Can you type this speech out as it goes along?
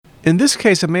In this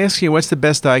case, I'm asking you what's the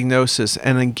best diagnosis,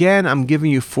 and again, I'm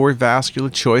giving you four vascular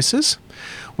choices.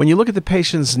 When you look at the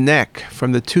patient's neck,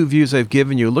 from the two views I've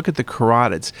given you, look at the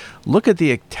carotids. Look at the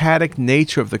ectatic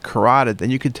nature of the carotid,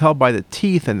 and you can tell by the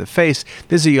teeth and the face,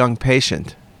 this is a young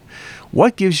patient.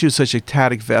 What gives you such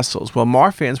ectatic vessels? Well,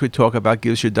 Marfan's we talk about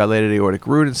gives you dilated aortic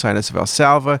root and sinus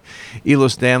valsalva.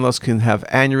 Ehlers-Danlos can have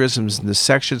aneurysms and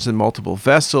dissections in multiple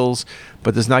vessels,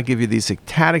 but does not give you these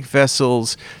ectatic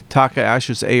vessels.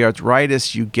 Takayasu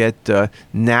arteritis, you get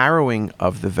narrowing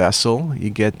of the vessel. You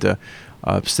get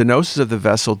stenosis of the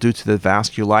vessel due to the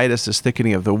vasculitis, the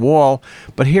thickening of the wall.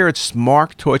 But here it's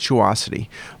marked tortuosity.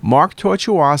 Marked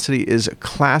tortuosity is a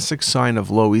classic sign of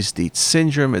Loeys-Dietz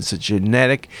syndrome. It's a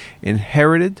genetic,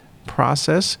 inherited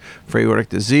process for aortic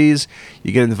disease.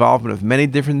 You get involvement of many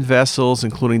different vessels,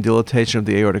 including dilatation of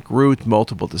the aortic root,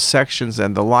 multiple dissections,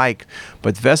 and the like.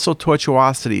 But vessel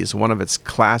tortuosity is one of its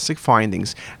classic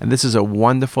findings, and this is a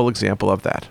wonderful example of that.